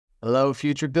Hello,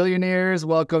 future billionaires.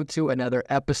 Welcome to another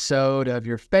episode of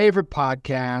your favorite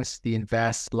podcast, the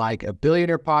Invest Like a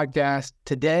Billionaire podcast.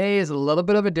 Today is a little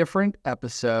bit of a different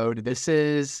episode. This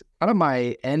is kind of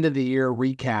my end of the year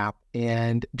recap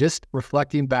and just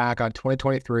reflecting back on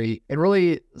 2023 and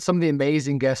really some of the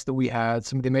amazing guests that we had,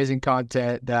 some of the amazing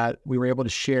content that we were able to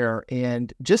share.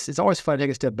 And just, it's always fun to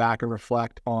take a step back and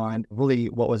reflect on really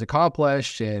what was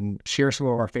accomplished and share some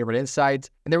of our favorite insights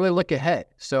and then really look ahead.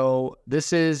 So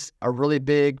this is a really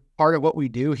big part of what we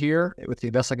do here with the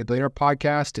Invest Like a Billionaire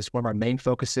podcast. It's one of our main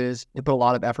focuses. We put a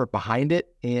lot of effort behind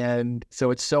it. And so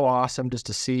it's so awesome just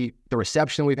to see the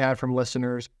reception we've had from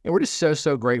listeners. And we're just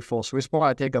so grateful. So we just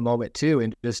want to take a moment too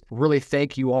and just really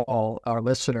thank you all, our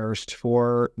listeners,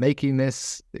 for making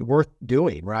this worth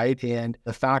doing, right? And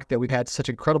the fact that we've had such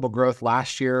incredible growth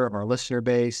last year of our listener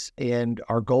base. And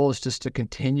our goal is just to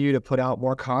continue to put out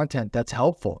more content that's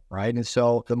helpful, right? And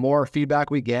so the more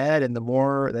feedback we get and the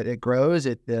more that it grows,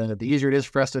 the easier it is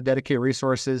for us to dedicate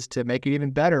resources to make it even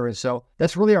better. And so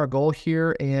that's really our goal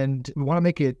here. And we want to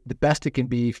make it the best it can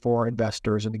be for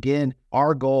investors. And again,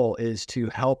 our goal is to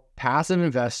help passive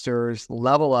investors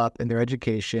level up in their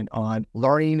education on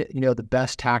learning, the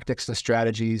best tactics and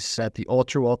strategies that the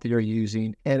ultra wealthy are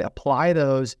using and apply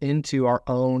those into our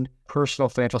own personal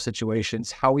financial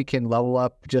situations, how we can level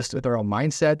up just with our own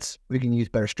mindsets. We can use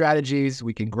better strategies.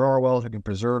 We can grow our wealth. We can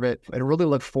preserve it and really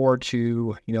look forward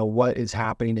to, what is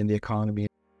happening in the economy.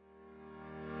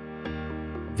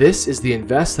 This is the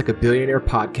Invest Like a Billionaire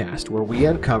podcast, where we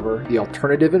uncover the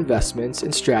alternative investments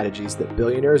and strategies that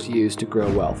billionaires use to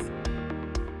grow wealth.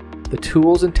 The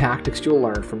tools and tactics you'll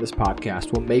learn from this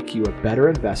podcast will make you a better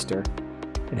investor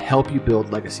and help you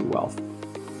build legacy wealth.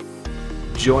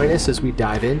 Join us as we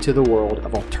dive into the world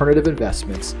of alternative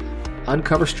investments,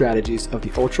 uncover strategies of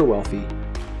the ultra wealthy,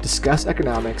 discuss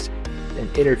economics,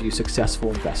 and interview successful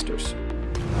investors.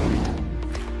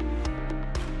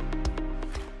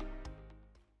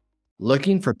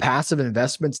 Looking for passive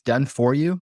investments done for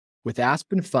you? With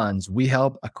Aspen Funds, we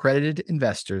help accredited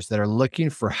investors that are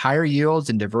looking for higher yields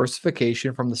and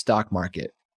diversification from the stock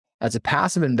market. As a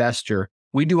passive investor,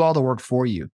 we do all the work for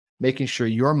you, making sure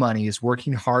your money is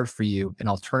working hard for you in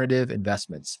alternative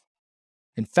investments.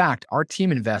 In fact, our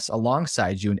team invests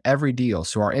alongside you in every deal,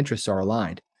 so our interests are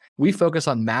aligned. We focus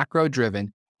on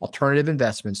macro-driven alternative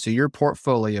investments so your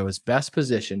portfolio is best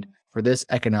positioned for this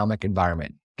economic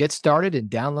environment. Get started and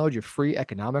download your free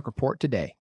economic report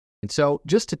today. And so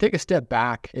just to take a step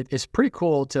back, it's pretty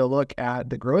cool to look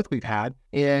at the growth we've had.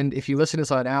 And if you listen to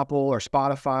this on Apple or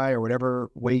Spotify or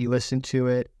whatever way you listen to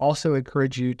it, also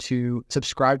encourage you to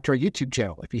subscribe to our YouTube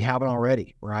channel if you haven't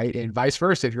already, right? And vice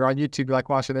versa. If you're on YouTube, you like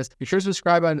watching this, be sure to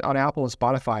subscribe on Apple and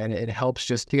Spotify. And it helps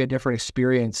just take a different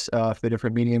experience for the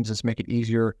different mediums and make it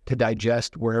easier to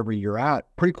digest wherever you're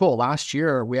at. Pretty cool. Last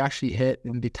year, we actually hit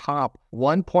in the top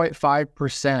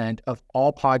 1.5% of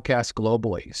all podcasts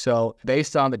globally. So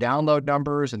based on the download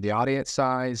numbers and the audience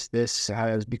size, this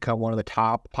has become one of the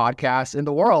top podcasts in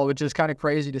the world, which is kind of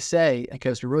crazy to say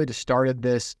because we really just started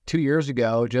this 2 years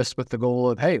ago just with the goal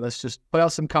of, hey, let's just put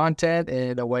out some content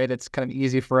in a way that's kind of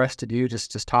easy for us to do,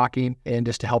 just talking and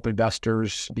just to help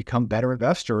investors become better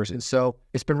investors. And so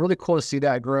it's been really cool to see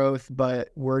that growth, but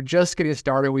we're just getting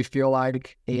started, we feel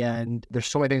like, and there's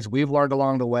so many things we've learned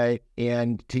along the way.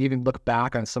 And to even look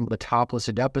back on some of the top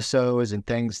listed episodes and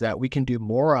things that we can do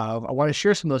more of, I want to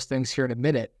share some of those things here in a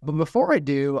minute. But before I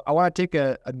do, I want to take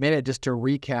a minute just to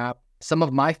recap some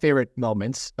of my favorite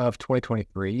moments of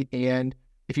 2023. And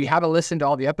if you haven't listened to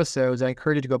all the episodes, I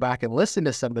encourage you to go back and listen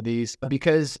to some of these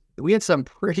because we had some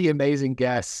pretty amazing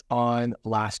guests on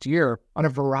last year on a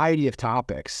variety of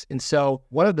topics. And so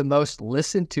one of the most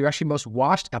listened to, actually most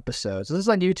watched episodes, this is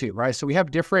on YouTube, right? So we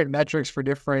have different metrics for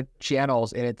different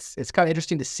channels, and it's kind of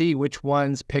interesting to see which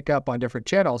ones pick up on different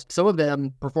channels. Some of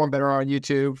them perform better on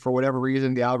YouTube for whatever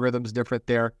reason, the algorithm's different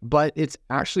there, but it's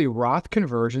actually Roth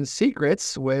Conversion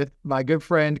Secrets with my good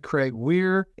friend Craig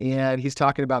Weir, and he's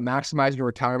talking about maximizing your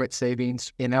retirement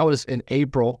savings. And that was in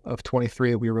April of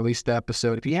 23 that we released the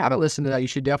episode. If you haven't listened to that, you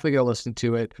should definitely go listen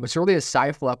to it. It's really a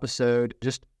insightful episode,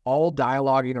 just all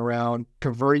dialoguing around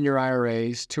converting your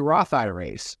IRAs to Roth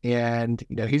IRAs. And,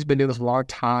 he's been doing this a long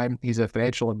time. He's a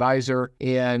financial advisor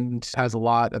and has a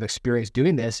lot of experience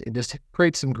doing this and just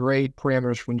creates some great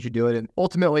parameters for when you do it. And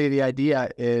ultimately, the idea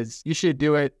is you should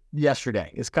do it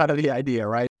yesterday. It's kind of the idea,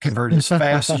 right? Convert as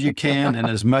fast as you can and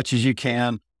as much as you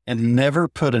can, and never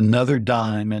put another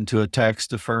dime into a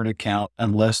tax-deferred account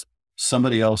unless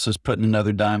somebody else is putting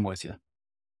another dime with you.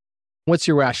 What's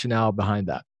your rationale behind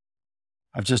that?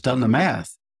 I've just done the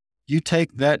math. You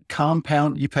take that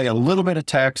compound, you pay a little bit of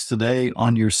tax today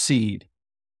on your seed.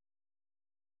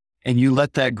 and you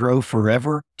let that grow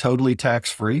forever, totally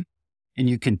tax-free, and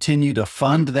you continue to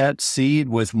fund that seed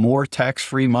with more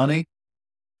tax-free money,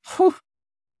 whew,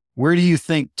 where do you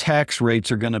think tax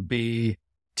rates are going to be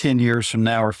 10 years from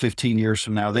now or 15 years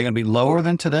from now? Are they going to be lower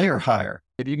than today or higher?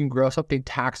 If you can grow something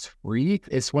tax-free,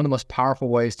 it's one of the most powerful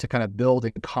ways to kind of build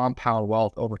and compound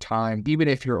wealth over time, even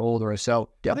if you're older. So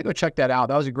definitely go check that out.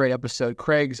 That was a great episode.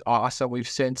 Craig's awesome. We've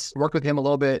since worked with him a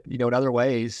little bit, in other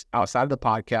ways outside of the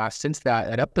podcast since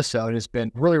that episode. It's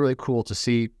been really, really cool to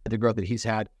see the growth that he's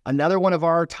had. Another one of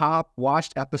our top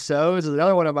watched episodes is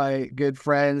another one of my good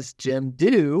friends, Jim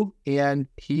Dew, and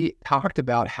he talked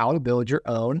about how to build your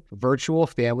own virtual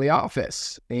family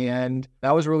office. And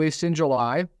that was released in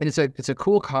July. And it's a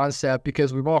cool concept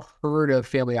because we've all heard of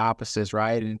family offices,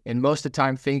 right? And most of the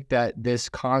time think that this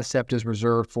concept is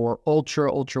reserved for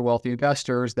ultra wealthy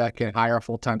investors that can hire a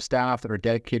full-time staff that are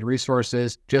dedicated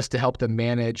resources just to help them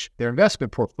manage their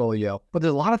investment portfolio. But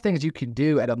there's a lot of things you can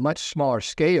do at a much smaller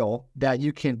scale that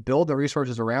you can build the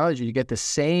resources around you. You get the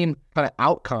same kind of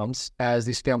outcomes as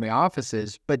these family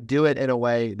offices, but do it in a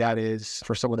way that is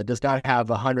for someone that does not have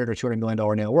 $100 or $200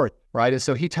 million net worth, right? And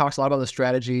so he talks a lot about the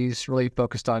strategies, really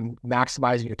focused on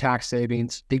maximizing your tax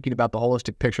savings, thinking about the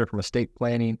holistic picture from estate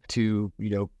planning to,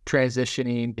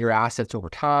 transitioning your assets over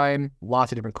time.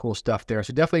 Lots of different cool stuff there.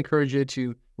 So definitely encourage you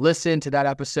to listen to that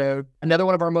episode. Another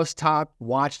one of our most top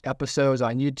watched episodes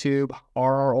on YouTube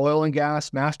are our oil and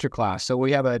gas masterclass. So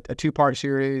we have a two-part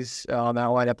series on that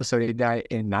one, episode 89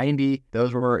 and 90.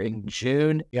 Those were in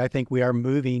June. I think we are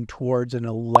moving towards an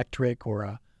electric or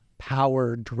a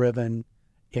power-driven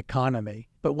economy.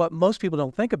 But what most people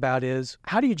don't think about is,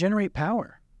 how do you generate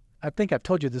power? I think I've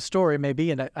told you the story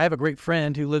maybe, and I have a great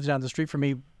friend who lives down the street from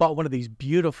me, bought one of these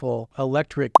beautiful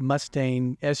electric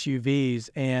Mustang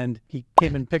SUVs, and he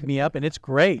came and picked me up, and it's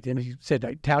great. And he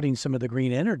said, touting some of the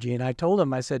green energy. And I told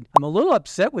him, I said, I'm a little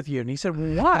upset with you. And he said,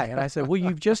 why? And I said, well,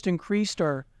 you've just increased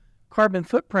our carbon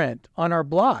footprint on our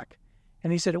block.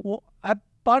 And he said, well, I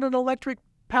bought an electric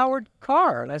powered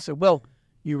car. And I said, well,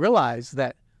 you realize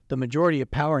that the majority of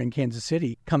power in Kansas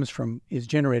City is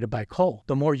generated by coal.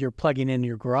 The more you're plugging in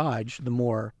your garage, the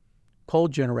more coal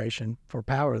generation for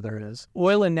power there is.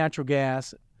 Oil and natural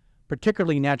gas,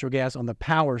 particularly natural gas on the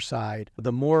power side,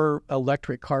 the more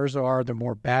electric cars there are, the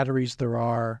more batteries there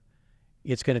are,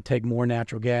 it's going to take more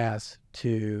natural gas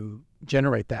to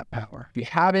generate that power. If you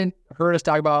haven't heard us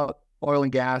talk about oil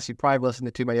and gas, you probably listened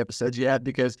to too many episodes yet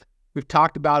because we've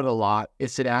talked about it a lot.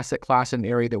 It's an asset class in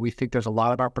an area that we think there's a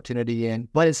lot of opportunity in,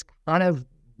 but it's kind of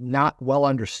not well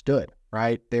understood,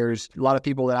 right? There's a lot of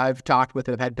people that I've talked with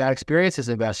that have had bad experiences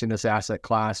investing in this asset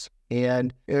class,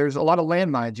 and there's a lot of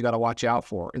landmines you got to watch out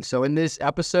for. And so in these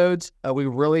episodes, we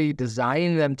really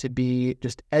designed them to be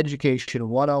just education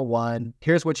 101.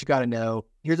 Here's what you got to know.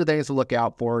 Here's the things to look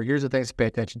out for. Here's the things to pay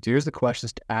attention to. Here's the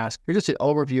questions to ask. Here's just an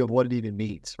overview of what it even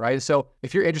means, right? So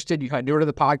if you're interested, you're kind of newer to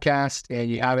the podcast and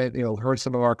you haven't, heard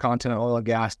some of our content on oil and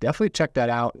gas, definitely check that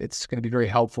out. It's going to be very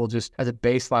helpful just as a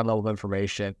baseline level of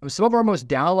information. Some of our most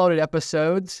downloaded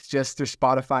episodes just through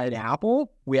Spotify and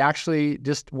Apple. We actually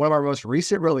one of our most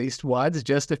recent released ones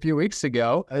just a few weeks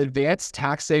ago, Advanced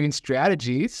Tax Saving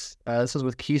Strategies. This was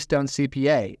with Keystone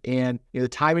CPA. And the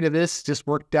timing of this just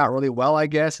worked out really well, I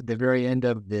guess, at the very end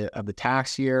of the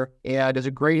tax year. And it's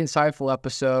a great, insightful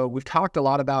episode. We've talked a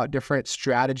lot about different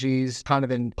strategies, kind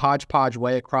of in hodgepodge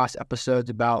way across episodes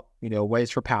about, ways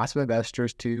for passive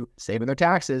investors to save in their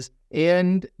taxes.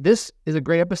 And this is a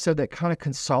great episode that kind of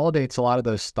consolidates a lot of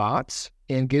those thoughts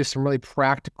and gives some really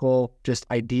practical just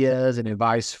ideas and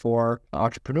advice for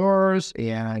entrepreneurs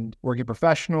and working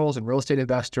professionals and real estate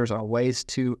investors on ways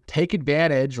to take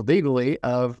advantage legally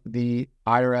of the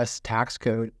IRS tax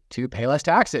code to pay less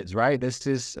taxes, right? This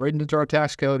is written into our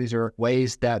tax code. These are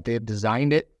ways that they've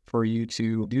designed it for you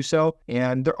to do so.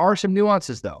 And there are some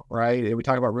nuances though, right? We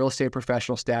talk about real estate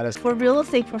professional status. For real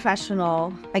estate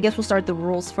professional, I guess we'll start the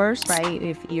rules first, right?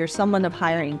 If you're someone of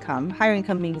higher income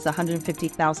means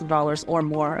 $150,000 or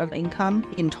more of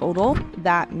income in total.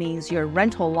 That means your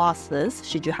rental losses,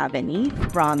 should you have any,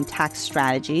 from tax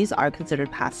strategies are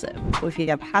considered passive. If you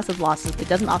have passive losses, it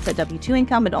doesn't offset W-2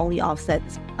 income, it only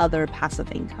offsets other passive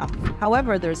income.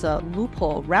 However, there's a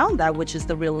loophole around that, which is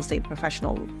the real estate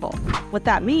professional loophole. What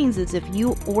that means is if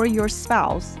you or your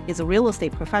spouse is a real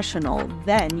estate professional,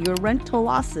 then your rental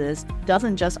losses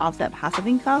doesn't just offset passive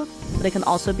income, but it can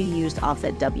also be used to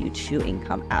offset W-2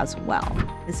 income as well.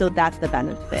 And so that's the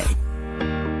benefit.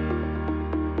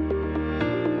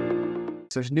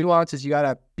 So there's nuances you got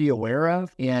to be aware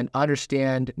of and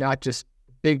understand, not just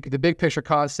the big picture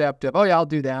concept of, oh yeah, I'll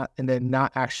do that, and then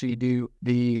not actually do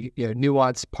the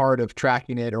nuanced part of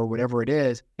tracking it or whatever it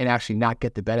is, and actually not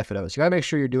get the benefit of it. So you gotta make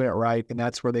sure you're doing it right, and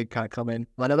that's where they kind of come in.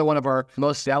 Another one of our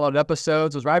most downloaded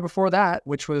episodes was right before that,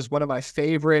 which was one of my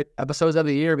favorite episodes of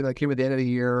the year, that came at the end of the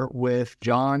year, with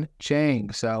John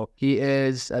Chang. So he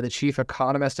is the chief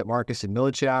economist at Marcus and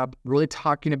Millichap, really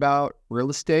talking about real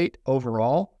estate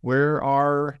overall. Where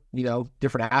are,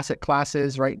 different asset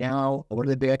classes right now? What are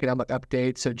the big economic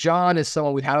updates? So John is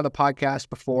someone we've had on the podcast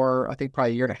before. I think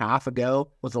probably a year and a half ago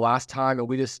was the last time, and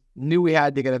we just knew we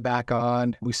had to get him back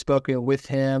on. We've spoken with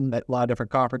him at a lot of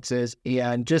different conferences,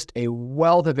 and just a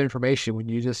wealth of information. When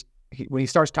he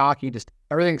starts talking, just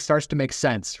everything starts to make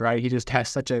sense, right? He just has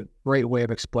such a great way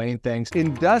of explaining things.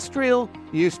 Industrial,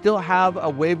 you still have a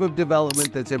wave of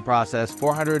development that's in process,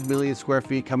 400 million square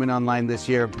feet coming online this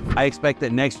year. I expect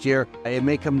that next year it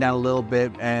may come down a little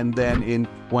bit, and then in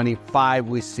 25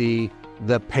 we see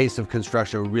the pace of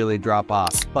construction really drop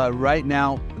off. But right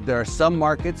now, there are some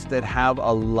markets that have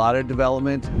a lot of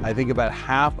development. I think about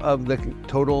half of the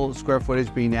total square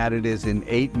footage being added is in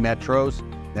 8 metros.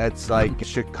 That's like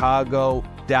Chicago,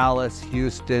 Dallas,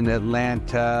 Houston,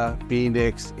 Atlanta,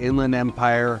 Phoenix, Inland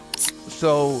Empire.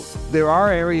 So there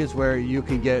are areas where you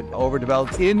can get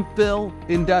overdeveloped. Infill,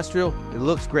 industrial, it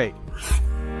looks great.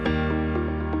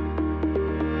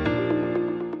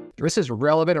 This is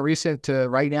relevant and recent to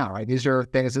right now, right? These are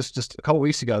things, this is just a couple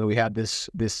weeks ago that we had this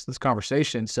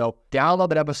conversation. So download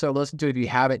that episode, listen to it if you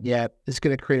haven't yet. It's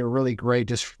going to create a really great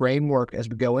just framework as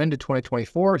we go into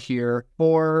 2024 here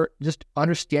for just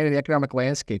understanding the economic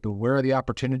landscape and where are the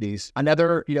opportunities.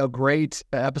 Another, great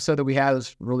episode that we had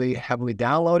was really heavily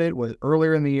downloaded was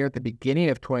earlier in the year at the beginning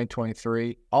of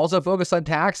 2023. Also focused on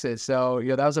taxes. So,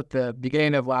 that was at the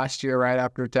beginning of last year, right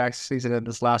after tax season, and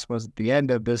this last one was at the end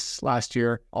of this last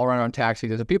year, all around on tax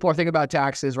season. So people are thinking about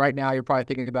taxes right now. You're probably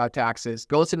thinking about taxes.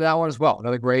 Go listen to that one as well.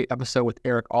 Another great episode with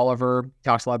Eric Oliver. He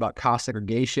talks a lot about cost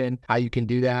segregation, how you can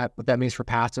do that, what that means for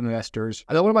passive investors.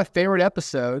 I know one of my favorite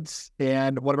episodes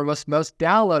and one of our most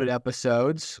downloaded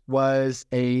episodes was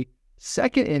a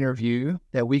second interview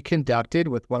that we conducted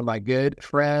with one of my good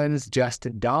friends,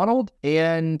 Justin Donald,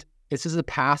 and this is a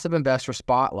passive investor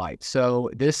spotlight. So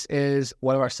this is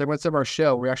one of our segments of our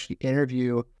show where we actually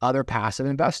interview other passive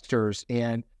investors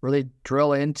and really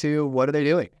drill into what are they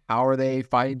doing? How are they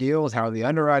finding deals? How are they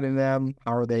underwriting them?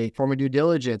 How are they forming due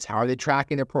diligence? How are they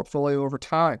tracking their portfolio over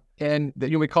time? And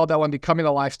we called that one Becoming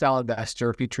a Lifestyle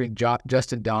Investor, featuring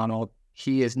Justin Donald.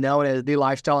 He is known as the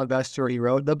lifestyle investor. He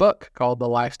wrote the book called The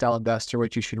Lifestyle Investor,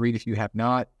 which you should read if you have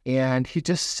not. And he's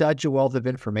just such a wealth of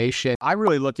information. I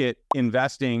really look at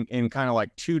investing in kind of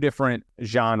like two different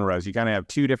genres. You kind of have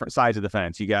two different sides of the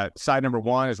fence. You got side number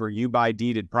one is where you buy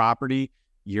deeded property.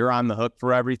 You're on the hook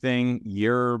for everything.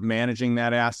 You're managing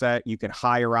that asset. You can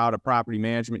hire out a property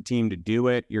management team to do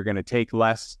it. You're going to take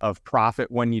less of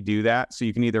profit when you do that. So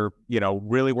you can either,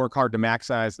 really work hard to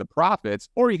maximize the profits,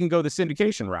 or you can go the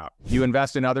syndication route. You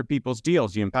invest in other people's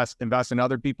deals. You invest in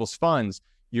other people's funds.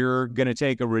 You're going to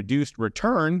take a reduced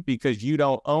return because you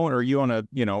don't own, or you own a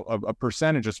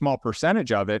small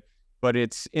percentage of it, but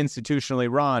it's institutionally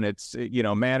run. It's,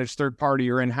 managed third party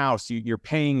or in-house. You're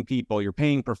paying people, you're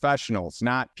paying professionals,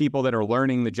 not people that are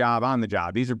learning the job on the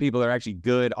job. These are people that are actually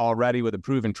good already with a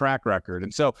proven track record.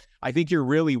 And so I think you're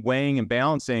really weighing and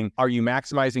balancing, are you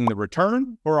maximizing the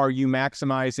return or are you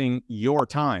maximizing your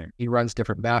time? He runs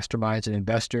different masterminds and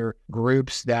investor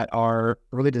groups that are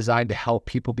really designed to help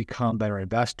people become better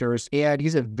investors. And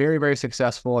he's a very, very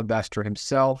successful investor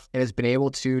himself and has been able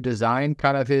to design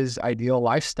kind of his ideal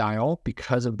lifestyle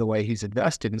because of the way he's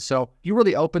invested. And so he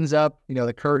really opens up,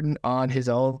 the curtain on his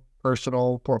own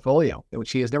personal portfolio,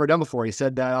 which he has never done before. He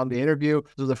said that on the interview.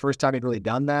 This was the first time he'd really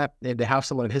done that. And to have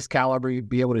someone of his caliber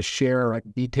be able to share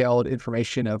detailed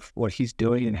information of what he's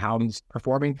doing and how he's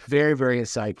performing, very, very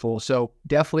insightful. So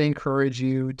definitely encourage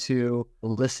you to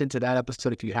listen to that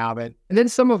episode if you haven't. And then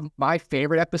some of my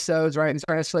favorite episodes, right? It's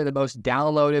not necessarily the most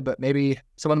downloaded, but maybe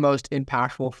some of the most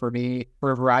impactful for me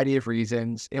for a variety of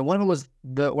reasons. And one of them was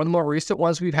one of the more recent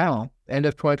ones we've had, end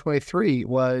of 2023,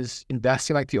 was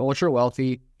Investing Like the Ultra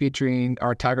Wealthy, featuring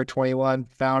our Tiger 21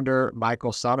 founder,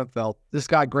 Michael Sonnenfeld. This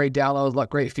got great downloads,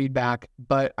 great feedback,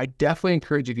 but I definitely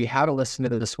encourage you, if you haven't listened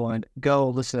to this one, go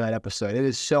listen to that episode. It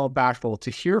is so impactful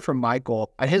to hear from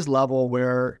Michael at his level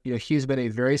where, he's been a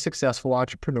very successful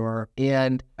entrepreneur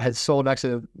and has sold next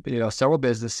to, several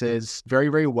businesses, very,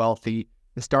 very wealthy,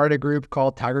 and started a group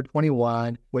called Tiger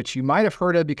 21, which you might have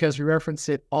heard of because we reference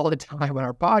it all the time on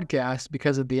our podcast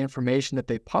because of the information that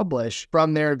they publish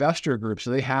from their investor group.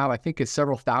 So they have, I think it's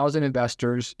several thousand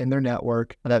investors in their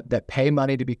network that pay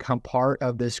money to become part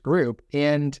of this group.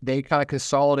 And they kind of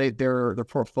consolidate their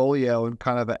portfolio in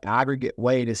kind of an aggregate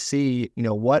way to see,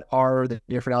 what are the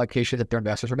different allocations that their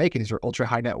investors are making. These are ultra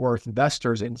high net worth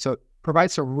investors. And so it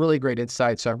provides some really great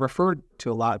insights. So I've referred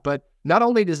to a lot, but not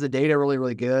only does the data really,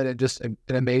 really good and just an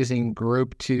amazing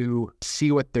group to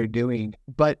see what they're doing,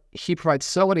 but he provides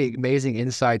so many amazing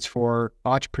insights for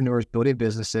entrepreneurs building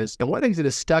businesses. And one of the things that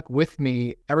has stuck with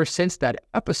me ever since that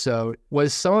episode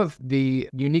was some of the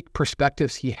unique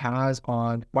perspectives he has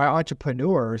on why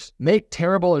entrepreneurs make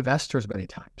terrible investors many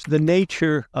times. The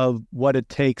nature of what it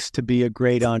takes to be a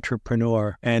great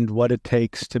entrepreneur and what it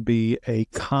takes to be a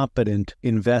competent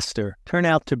investor turn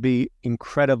out to be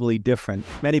incredibly different.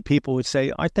 Many people would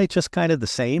say, aren't they just kind of the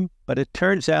same? But it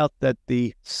turns out that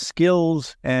the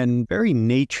skills and very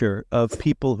nature of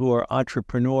people who are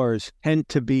entrepreneurs tend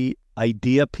to be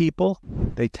idea people.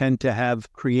 They tend to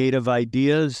have creative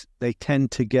ideas. They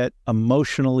tend to get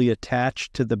emotionally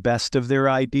attached to the best of their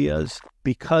ideas.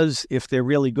 Because if they're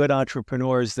really good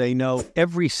entrepreneurs, they know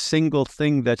every single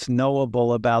thing that's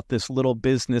knowable about this little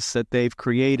business that they've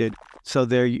created. So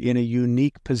they're in a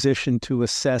unique position to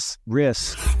assess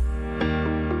risk.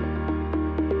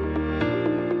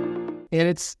 And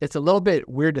it's a little bit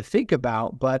weird to think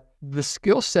about, but the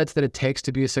skill sets that it takes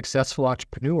to be a successful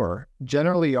entrepreneur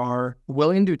generally are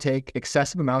willing to take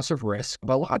excessive amounts of risk.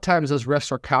 But a lot of times those risks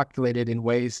are calculated in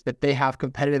ways that they have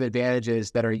competitive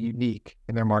advantages that are unique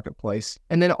in their marketplace.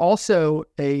 And then also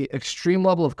a extreme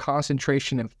level of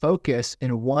concentration and focus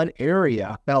in one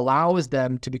area that allows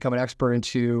them to become an expert and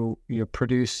to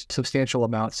produce substantial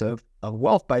amounts of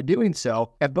wealth by doing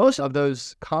so. And both of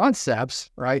those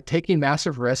concepts, right, taking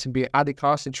massive risks and being highly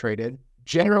concentrated,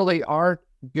 generally aren't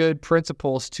good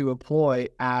principles to employ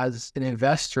as an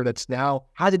investor that's now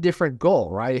has a different goal,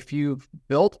 right? If you've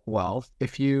built wealth,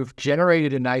 if you've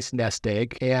generated a nice nest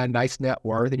egg and nice net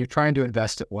worth, and you're trying to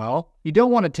invest it well, you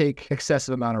don't want to take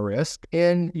excessive amount of risk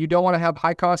and you don't want to have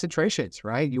high concentrations,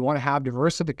 right? You want to have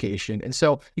diversification. And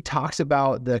so he talks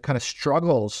about the kind of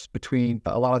struggles between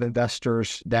a lot of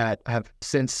investors that have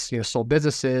since, sold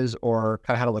businesses or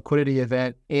kind of had a liquidity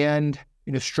event and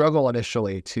struggle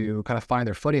initially to kind of find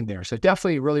their footing there. So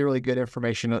definitely really, really good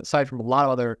information, aside from a lot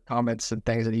of other comments and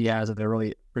things that he has that they're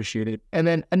really appreciated. And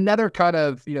then another kind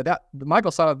of, that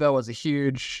Michael Sonneville was a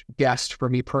huge guest for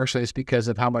me personally, just because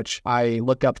of how much I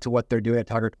look up to what they're doing at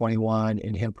Tiger 21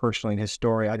 and him personally and his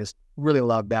story. I just really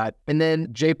love that. And then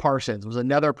Jay Parsons was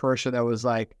another person that was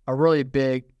like a really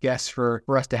big guest for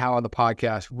us to have on the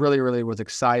podcast. Really, really was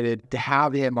excited to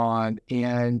have him on.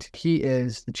 And he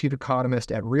is the chief economist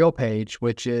at RealPage,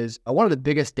 which is one of the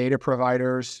biggest data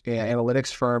providers and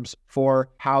analytics firms for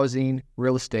housing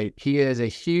real estate. He is a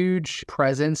huge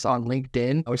presence on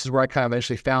LinkedIn, which is where I kind of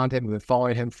eventually found him. We've been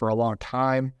following him for a long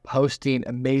time, posting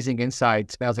amazing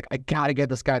insights. And I was like, I got to get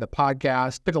this guy the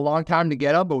podcast. Took a long time to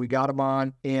get him, but we got him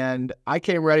on. And I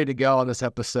came ready to go on this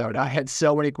episode. I had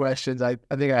so many questions. I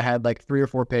think I had like 3 or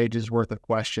 4 pages worth of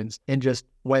questions and just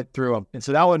went through them. And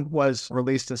so that one was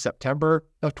released in September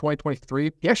of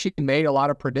 2023. He actually made a lot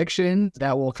of predictions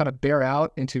that will kind of bear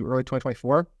out into early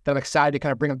 2024 that I'm excited to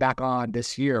kind of bring him back on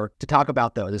this year to talk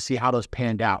about those, to see how those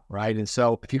panned out, right? And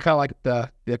so if you kind of like the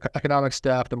economic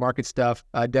stuff, the market stuff,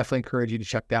 I definitely encourage you to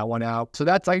check that one out. So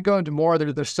that's, I could go into more.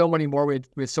 There's so many more. We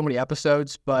had so many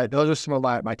episodes, but those are some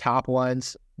of my top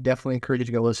ones. Definitely encourage you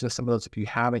to go listen to some of those if you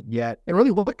haven't yet. And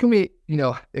really, what can we,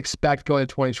 expect going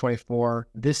into 2024?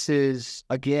 This is,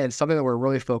 again, something that we're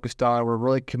really focused on. We're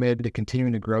really committed to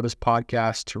continuing to grow this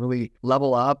podcast, to really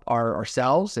level up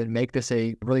ourselves and make this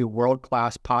a really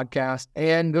world-class podcast.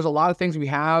 And there's a lot of things we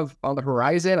have on the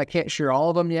horizon. I can't share all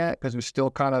of them yet because we're still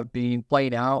kind of being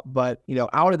played out. But,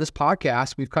 out of this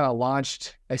podcast, we've kind of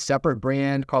launched a separate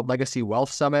brand called Legacy Wealth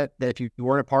Summit that if you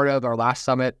weren't a part of our last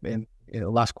summit in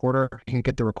last quarter, you can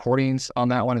get the recordings on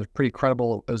that one. It was pretty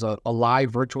incredible. It was a live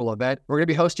virtual event. We're going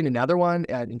to be hosting another one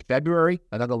in February,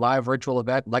 another live virtual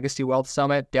event, Legacy Wealth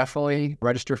Summit. Definitely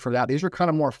register for that. These are kind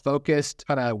of more focused,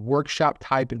 kind of workshop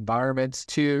type environments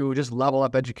to just level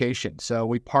up education. So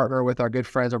we partner with our good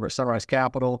friends over at Sunrise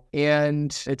Capital,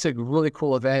 and it's a really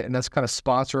cool event. And that's kind of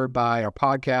sponsored by our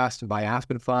podcast and by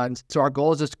Aspen Funds. So our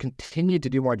goal is just to continue to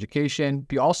do more education.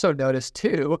 You also noticed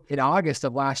too, in August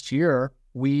of last year,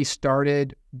 we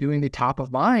started doing the top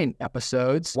of mind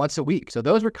episodes once a week. So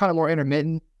those were kind of more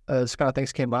intermittent. this kind of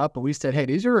things came up, but we said, hey,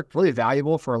 these are really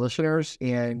valuable for our listeners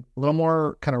and a little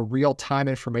more kind of real-time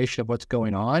information of what's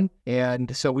going on.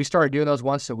 And so we started doing those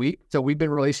once a week. So we've been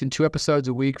releasing 2 episodes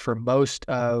a week for most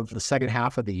of the second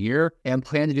half of the year and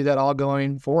plan to do that all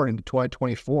going forward into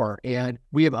 2024. And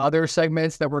we have other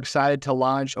segments that we're excited to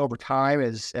launch over time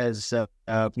as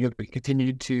we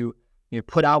continue to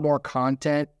put out more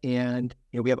content. And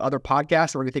we have other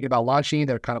podcasts that we're thinking about launching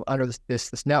that are kind of under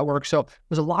this network. So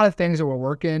there's a lot of things that we're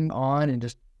working on and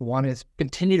just want to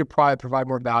continue to provide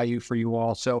more value for you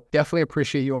all. So definitely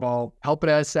appreciate you all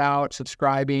helping us out,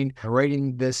 subscribing,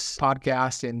 rating this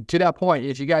podcast. And to that point,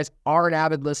 if you guys are an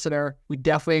avid listener, we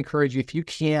definitely encourage you, if you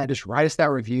can, just write us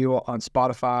that review on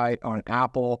Spotify, on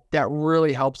Apple. That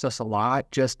really helps us a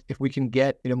lot. Just if we can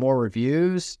get more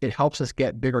reviews, it helps us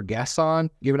get bigger guests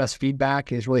on. Giving us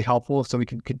feedback is really helpful so we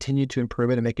can continue to improve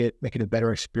it and make it a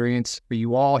better experience for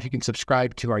you all. If you can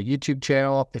subscribe to our YouTube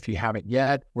channel, if you haven't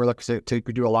yet, we're looking to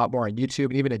do a lot more on YouTube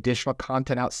and even additional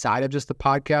content outside of just the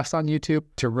podcast on YouTube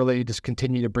to really just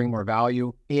continue to bring more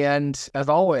value. And as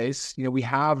always, we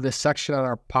have this section on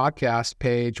our podcast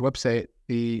page website,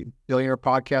 the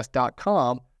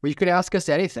billionairepodcast.com, where you can ask us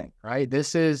anything, right?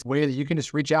 This is a way that you can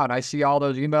just reach out. And I see all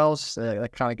those emails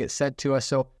that kind of get sent to us.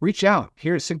 So reach out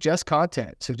here, suggest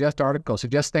content, suggest articles,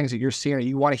 suggest things that you're seeing or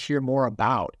you want to hear more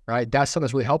about, right? That's something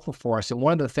that's really helpful for us. And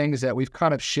one of the things that we've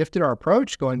kind of shifted our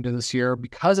approach going into this year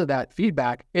because of that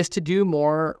feedback is to do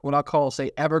more what I'll call,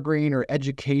 say, evergreen or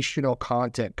educational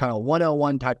content, kind of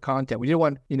 101 type content. We did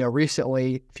one,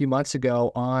 recently, a few months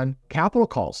ago on capital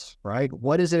calls, right?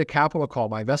 What is it a capital call?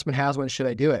 My investment has one. Should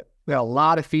I do it? We had a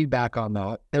lot of feedback on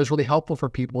that. It was really helpful for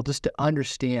people just to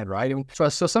understand, right? And so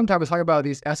sometimes we talk about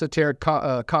these esoteric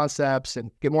concepts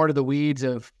and get more into the weeds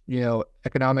of,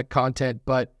 economic content,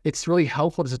 but it's really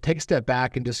helpful just to take a step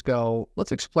back and just go,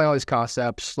 let's explain all these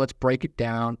concepts. Let's break it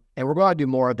down. And we're going to do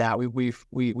more of that.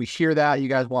 We hear that. You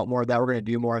guys want more of that. We're going to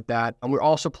do more of that. And we're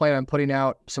also planning on putting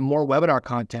out some more webinar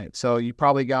content. So you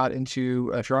probably got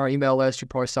into, if you're on our email list, you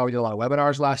probably saw we did a lot of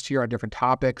webinars last year on different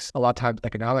topics, a lot of times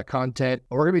economic content.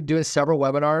 We're going to be doing several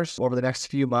webinars over the next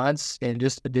few months and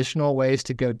just additional ways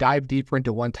to go dive deeper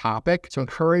into one topic. So I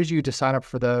encourage you to sign up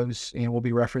for those, and we'll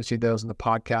be referencing those in the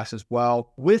podcast as well.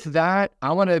 With that,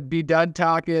 I want to be done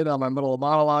talking on my middle of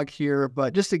monologue here,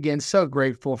 but just again, so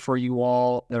grateful for you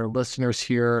all that are listeners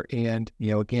here. And,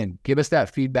 again, give us that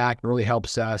feedback. It really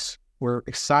helps us. We're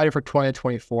excited for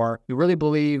 2024. We really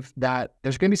believe that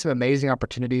there's going to be some amazing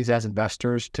opportunities as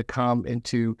investors to come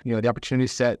into, the opportunity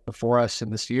set before us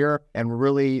in this year. And we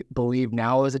really believe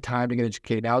now is the time to get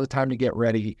educated. Now is the time to get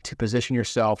ready to position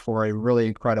yourself for a really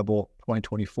incredible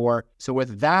 2024. So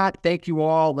with that, thank you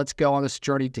all. Let's go on this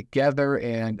journey together,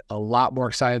 and a lot more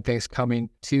exciting things coming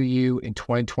to you in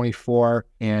 2024,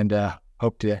 and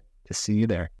hope to see you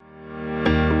there.